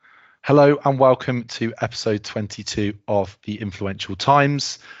Hello and welcome to episode 22 of The Influential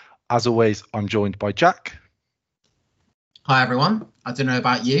Times. As always, I'm joined by Jack. Hi everyone. I don't know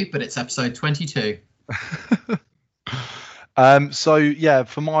about you, but it's episode 22.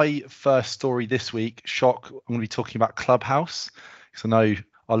 For my first story this week, shock, I'm going to be talking about Clubhouse, because I know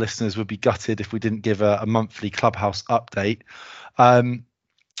our listeners would be gutted if we didn't give a monthly Clubhouse update.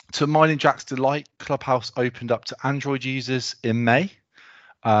 To mine and Jack's delight, Clubhouse opened up to Android users in May.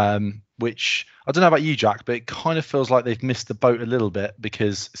 Which I don't know about you, Jack, but it kind of feels like they've missed the boat a little bit,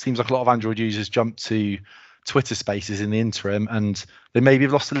 because it seems like a lot of Android users jumped to Twitter Spaces in the interim, and they maybe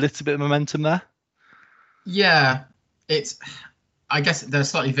have lost a little bit of momentum there. Yeah, I guess they're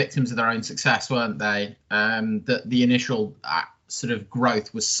slightly victims of their own success, weren't they? That the initial sort of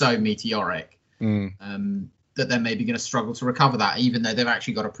growth was so meteoric that they're maybe going to struggle to recover that, even though they've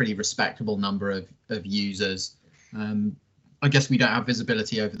actually got a pretty respectable number of users. I guess we don't have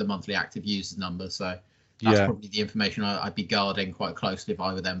visibility over the monthly active users number, so that's probably the information I'd be guarding quite closely if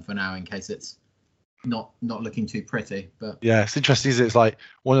I were them for now, in case it's not looking too pretty. But yeah, it's interesting, isn't it? It's like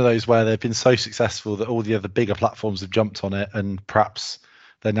one of those where they've been so successful that all the other bigger platforms have jumped on it, and perhaps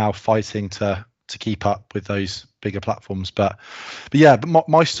they're now fighting to keep up with those bigger platforms. But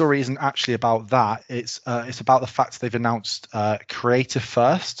my story isn't actually about that. It's about the fact they've announced Creator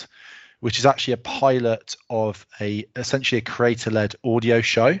First, which is actually a pilot of essentially a creator-led audio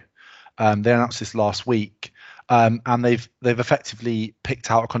show. They announced this last week, and they've effectively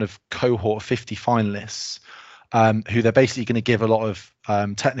picked out a kind of cohort of 50 finalists, who they're basically going to give a lot of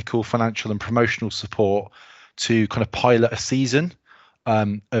technical, financial, and promotional support to kind of pilot a season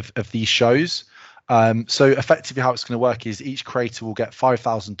of these shows. So effectively, how it's going to work is each creator will get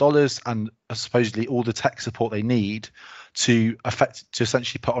 $5,000 and supposedly all the tech support they need to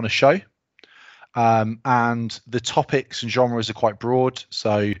essentially put on a show. And the topics and genres are quite broad.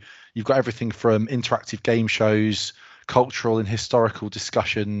 So you've got everything from interactive game shows, cultural and historical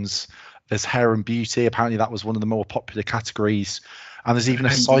discussions. There's hair and beauty. Apparently that was one of the more popular categories. And there's even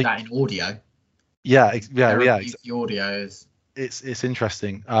that in audio. Yeah. The audio is. It's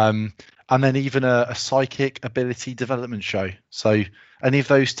interesting. And then even a psychic ability development show. So any of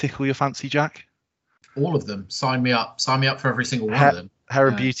those tickle your fancy, Jack? All of them. Sign me up for every single one of them. Hair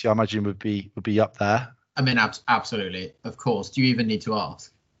and beauty, I imagine, would be up there. I mean, absolutely, of course. Do you even need to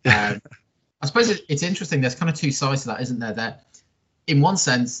ask? I suppose it's interesting. There's kind of two sides to that, isn't there? That, in one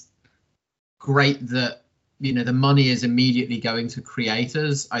sense, great that the money is immediately going to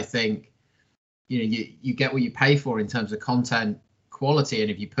creators. I think you get what you pay for in terms of content quality, and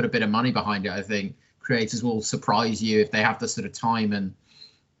if you put a bit of money behind it, I think creators will surprise you if they have the sort of time and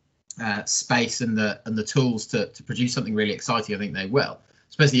space and the tools to produce something really exciting. I think they will.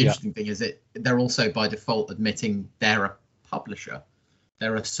 I suppose the interesting thing is that they're also by default admitting they're a publisher.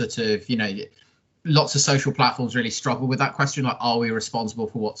 They're a sort of, lots of social platforms really struggle with that question, like, are we responsible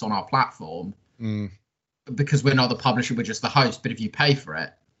for what's on our platform? Because we're not the publisher, we're just the host. But if you pay for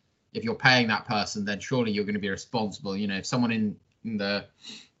it, if you're paying that person, then surely you're going to be responsible. If someone in the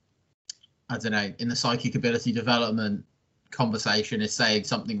psychic ability development conversation is saying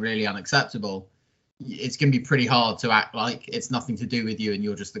something really unacceptable, it's going to be pretty hard to act like it's nothing to do with you and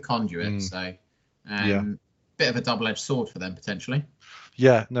you're just the conduit. So bit of a double-edged sword for them potentially.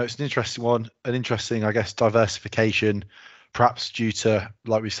 No, it's an interesting one, an interesting, I guess, diversification, perhaps due to,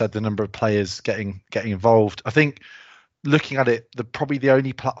 like we said, the number of players getting involved. I think looking at it, probably the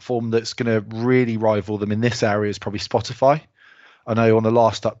only platform that's going to really rival them in this area is probably Spotify. I know on the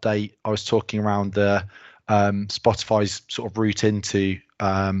last update I was talking around the Spotify's sort of route into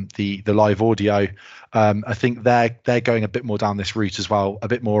the live audio. I think they're going a bit more down this route as well, a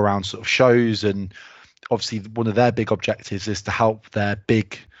bit more around sort of shows, and obviously one of their big objectives is to help their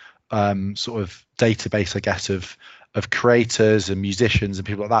big sort of database, I guess, of creators and musicians and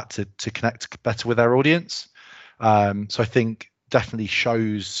people like that to connect better with their audience. So I think definitely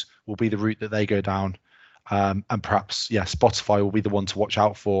shows will be the route that they go down, and perhaps Spotify will be the one to watch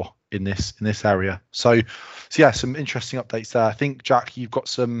out for in this area. So some interesting updates there. I think, Jack, you've got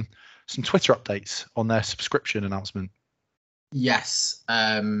some Twitter updates on their subscription announcement. Yes.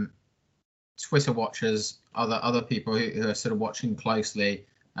 Twitter watchers, other people who are sort of watching closely,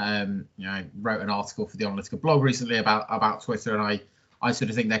 I wrote an article for the Analytica blog recently about Twitter, and I sort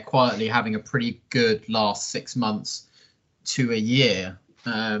of think they're quietly having a pretty good last 6 months to a year.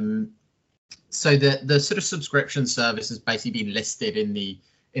 So the sort of subscription service has basically been listed in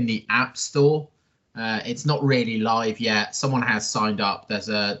the App Store. It's not really live yet. Someone has signed up. There's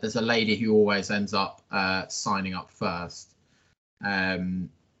a lady who always ends up signing up first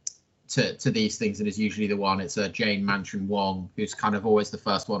to these things and is usually the one. It's Jane Manchun Wong, who's kind of always the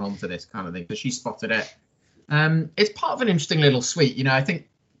first one onto this kind of thing, but she spotted it. It's part of an interesting little suite. I think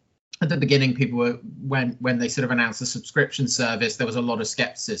at the beginning, people were when they sort of announced the subscription service, there was a lot of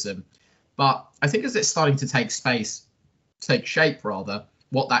skepticism. But I think as it's starting to take shape,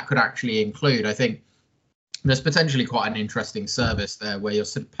 what that could actually include, I think there's potentially quite an interesting service there where you're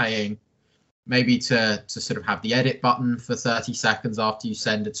sort of paying maybe to sort of have the edit button for 30 seconds after you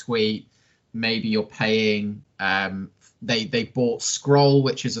send a tweet. Maybe you're paying, they bought Scroll,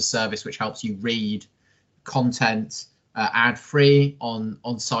 which is a service which helps you read content ad-free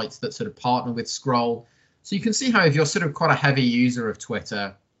on sites that sort of partner with Scroll. So you can see how if you're sort of quite a heavy user of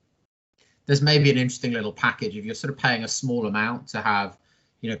Twitter, there's maybe an interesting little package. If you're sort of paying a small amount to have,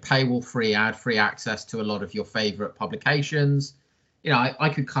 paywall-free, ad-free access to a lot of your favorite publications, I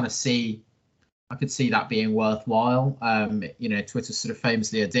could kind of see, that being worthwhile. Twitter's sort of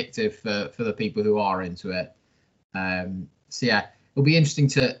famously addictive for the people who are into it. So yeah, it'll be interesting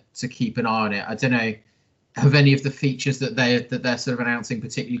to keep an eye on it. I don't know, have any of the features that they're sort of announcing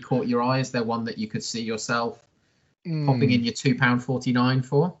particularly caught your eye? Is there one that you could see yourself popping in your £2.49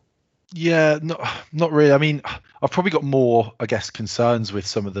 for? Yeah, not really. I mean, I've probably got more, I guess, concerns with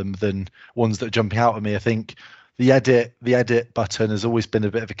some of them than ones that are jumping out at me. I think the edit button has always been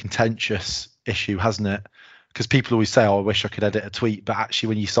a bit of a contentious issue, hasn't it? Because people always say, "Oh, I wish I could edit a tweet," but actually,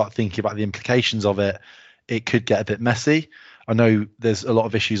 when you start thinking about the implications of it, it could get a bit messy. I know there's a lot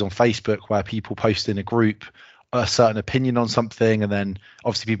of issues on Facebook where people post in a group a certain opinion on something, and then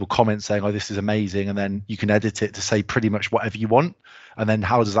obviously people comment saying, "Oh, this is amazing," and then you can edit it to say pretty much whatever you want. And then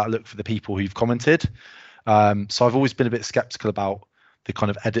how does that look for the people who've commented? So I've always been a bit skeptical about the kind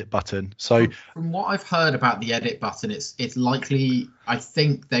of edit button. So from what I've heard about the edit button, it's likely, I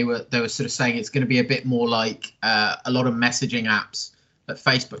think they were sort of saying it's going to be a bit more like a lot of messaging apps. That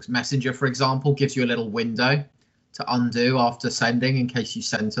Facebook's Messenger, for example, gives you a little window to undo after sending in case you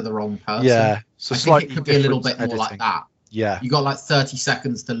send to the wrong person. Yeah, so I think it could be a little bit more like that. Yeah, you got like 30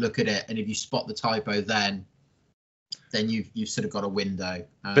 seconds to look at it, and if you spot the typo, then you've sort of got a window.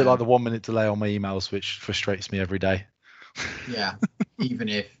 A bit like the 1 minute delay on my emails, which frustrates me every day. Yeah, even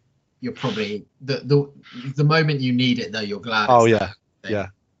if you're probably the moment you need it, though, you're glad. Oh yeah, yeah.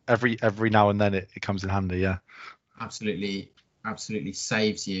 Every now and then it comes in handy. Yeah, absolutely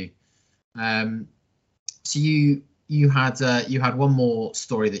saves you. So you had one more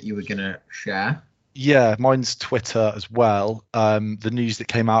story that you were going to share. Yeah, mine's Twitter as well. The news that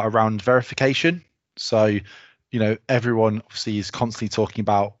came out around verification. So, everyone obviously is constantly talking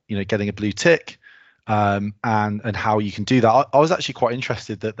about, getting a blue tick, and how you can do that. I was actually quite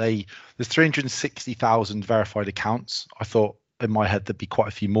interested that there's 360,000 verified accounts. I thought in my head there'd be quite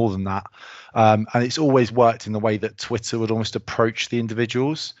a few more than that. And it's always worked in the way that Twitter would almost approach the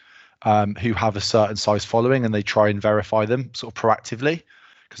individuals who have a certain size following, and they try and verify them sort of proactively,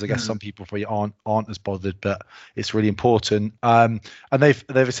 because I guess some people probably aren't as bothered, but it's really important. And they've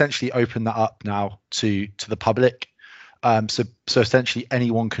essentially opened that up now to the public. So essentially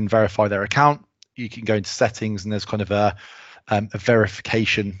anyone can verify their account. You can go into settings, and there's kind of a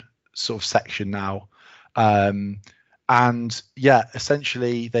verification sort of section now. And yeah,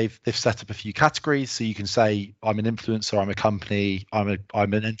 essentially they've set up a few categories. So you can say, I'm an influencer, I'm a company, I'm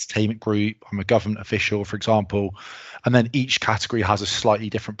an entertainment group, I'm a government official, for example. And then each category has a slightly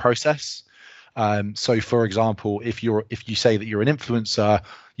different process. So for example, if you say that you're an influencer,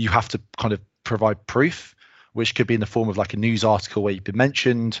 you have to kind of provide proof, which could be in the form of like a news article where you've been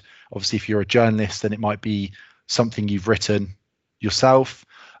mentioned. Obviously, if you're a journalist, then it might be something you've written yourself.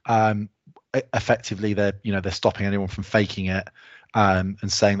 Effectively, they're stopping anyone from faking it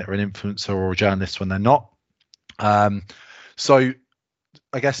and saying that they're an influencer or a journalist when they're not. So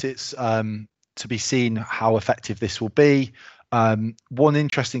I guess it's to be seen how effective this will be. One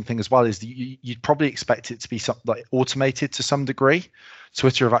interesting thing as well is that you'd probably expect it to be something like automated to some degree.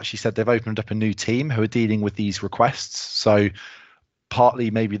 Twitter have actually said they've opened up a new team who are dealing with these requests. So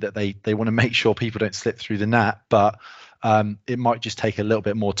partly maybe that they want to make sure people don't slip through the net, but it might just take a little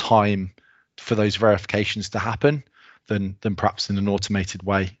bit more time for those verifications to happen than perhaps in an automated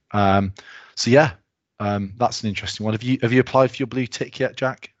way. So yeah, that's an interesting one. Have you applied for your blue tick yet,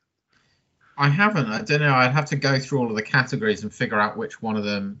 Jack? I haven't. I don't know. I'd have to go through all of the categories and figure out which one of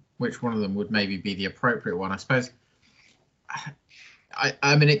them would maybe be the appropriate one. I suppose.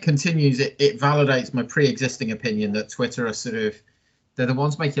 I mean, it continues. It validates my pre-existing opinion that Twitter are they're the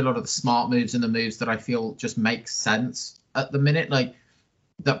ones making a lot of the smart moves and the moves that I feel just make sense at the minute. Like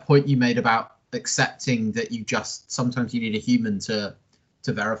that point you made about accepting that sometimes you need a human to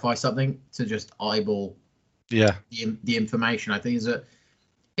verify something, to just eyeball the information. I think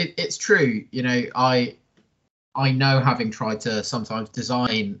It's true. I know, having tried to sometimes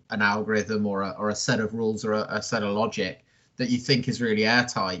design an algorithm or a set of rules or a set of logic that you think is really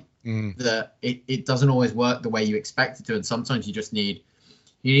airtight, that it doesn't always work the way you expect it to. And sometimes you just need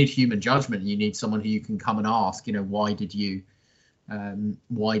human judgment. You need someone who you can come and ask, why did you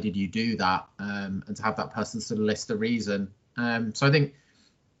do that? And to have that person sort of list the reason. So I think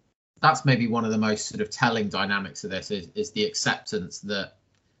that's maybe one of the most sort of telling dynamics of this is the acceptance that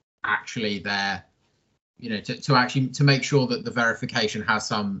actually they're, to make sure that the verification has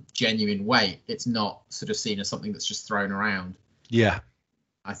some genuine weight. It's not sort of seen as something that's just thrown around. Yeah.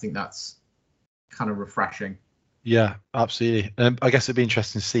 I think that's kind of refreshing. Yeah, absolutely. I guess it'd be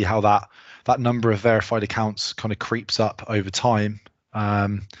interesting to see how that number of verified accounts kind of creeps up over time.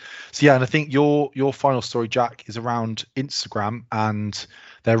 So yeah, and I think your final story, Jack, is around Instagram and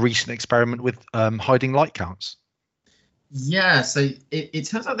their recent experiment with hiding like counts. Yeah, so it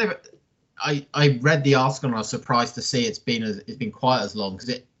turns out I read the article and I was surprised to see it's been quite as long,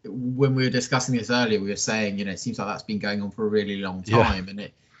 because when we were discussing this earlier, we were saying, it seems like that's been going on for a really long time,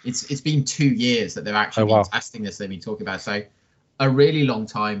 and it's been 2 years that they've actually been testing this. They've been talking about, so a really long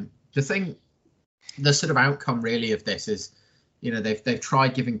time. The sort of outcome really of this is, they've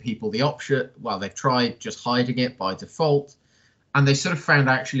tried giving people the option. Well, they've tried just hiding it by default, and they sort of found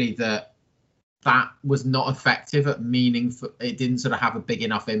actually that was not effective at meaningful. It didn't sort of have a big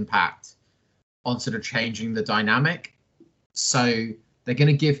enough impact on sort of changing the dynamic. So they're going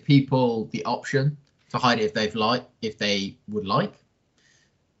to give people the option to hide it if they would like.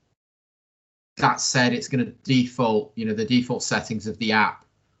 That said, it's going to default, the default settings of the app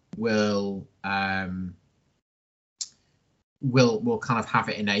will kind of have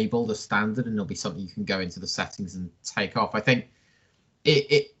it enabled as standard, and there'll be something you can go into the settings and take off. I think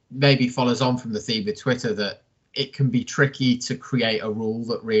it maybe follows on from the theme with Twitter that it can be tricky to create a rule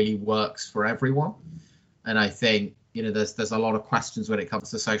that really works for everyone. And I think, there's a lot of questions when it comes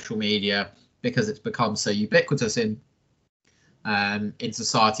to social media, because it's become so ubiquitous in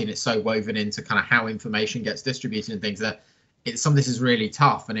society, and it's so woven into kind of how information gets distributed and things, that some of this is really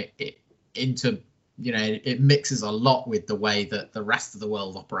tough, and it mixes a lot with the way that the rest of the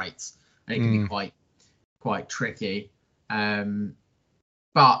world operates, and it can be quite tricky.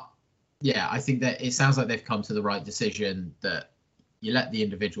 But yeah, I think that it sounds like they've come to the right decision, that you let the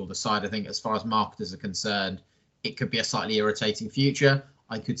individual decide. I think as far as marketers are concerned, it could be a slightly irritating future.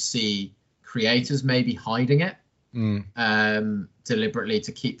 I could see creators maybe hiding it deliberately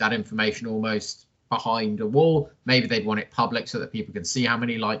to keep that information almost behind a wall. Maybe they'd want it public so that people can see how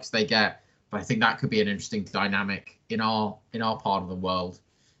many likes they get. But I think that could be an interesting dynamic in our part of the world,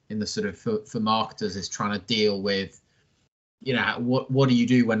 in the sort of for marketers, is trying to deal with, what do you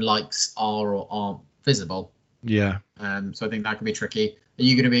do when likes are or aren't visible? Yeah. So I think that could be tricky. Are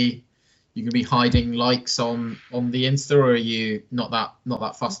you going to be hiding likes on the Insta, or are you not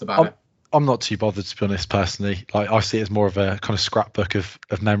that fussed about it? I'm not too bothered, to be honest, personally. Like, I see it as more of a kind of scrapbook of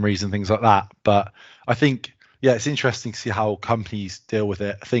memories and things like that. But I think, yeah, it's interesting to see how companies deal with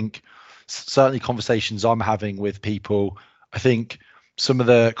it. I think certainly conversations I'm having with people, I think some of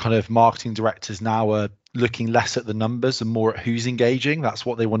the kind of marketing directors now are looking less at the numbers and more at who's engaging. That's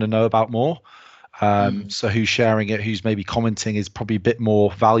what they want to know about more. So who's sharing it, who's maybe commenting, is probably a bit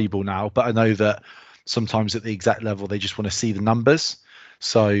more valuable now. But I know that sometimes at the exec level, they just want to see the numbers.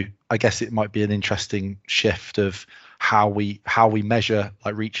 So I guess it might be an interesting shift of how we measure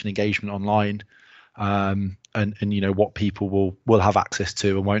like reach and engagement online, and what people will have access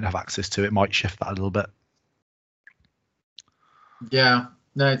to and won't have access to. It might shift that a little bit. Yeah,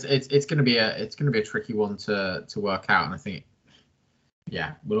 no, it's going to be a tricky one to work out, and I think,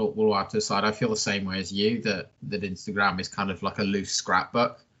 yeah, we'll have to decide. I feel the same way as you, that Instagram is kind of like a loose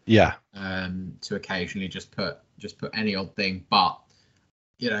scrapbook. Yeah. To occasionally just put any odd thing, but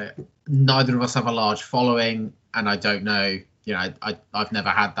neither of us have a large following, and I don't know. I've never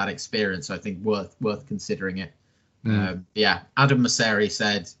had that experience, so I think worth considering it. Yeah, Adam Mosseri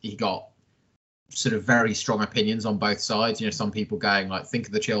said he got sort of very strong opinions on both sides. Some people going like, think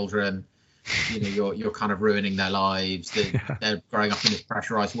of the children, you're kind of ruining their lives. They're growing up in this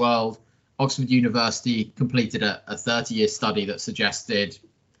pressurized world. Oxford University completed a 30-year study that suggested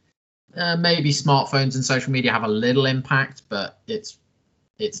maybe smartphones and social media have a little impact, but it's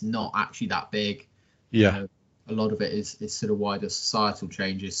not actually that big. Yeah. A lot of it is sort of wider societal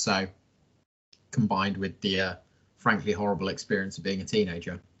changes. So combined with the frankly horrible experience of being a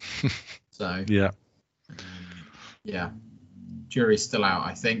teenager. So yeah. Yeah. Jury's still out,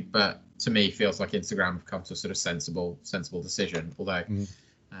 I think, but to me feels like Instagram have come to a sort of sensible decision, although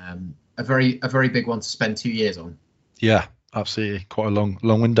a very big one to spend 2 years on. Yeah. absolutely. Quite a long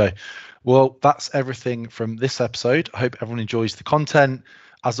window. Well, that's everything from this episode. I hope everyone enjoys the content.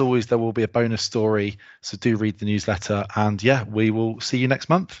 As always, there will be a bonus story, so do read the newsletter. And yeah, we will see you next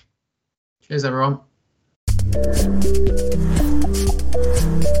month. Cheers, everyone.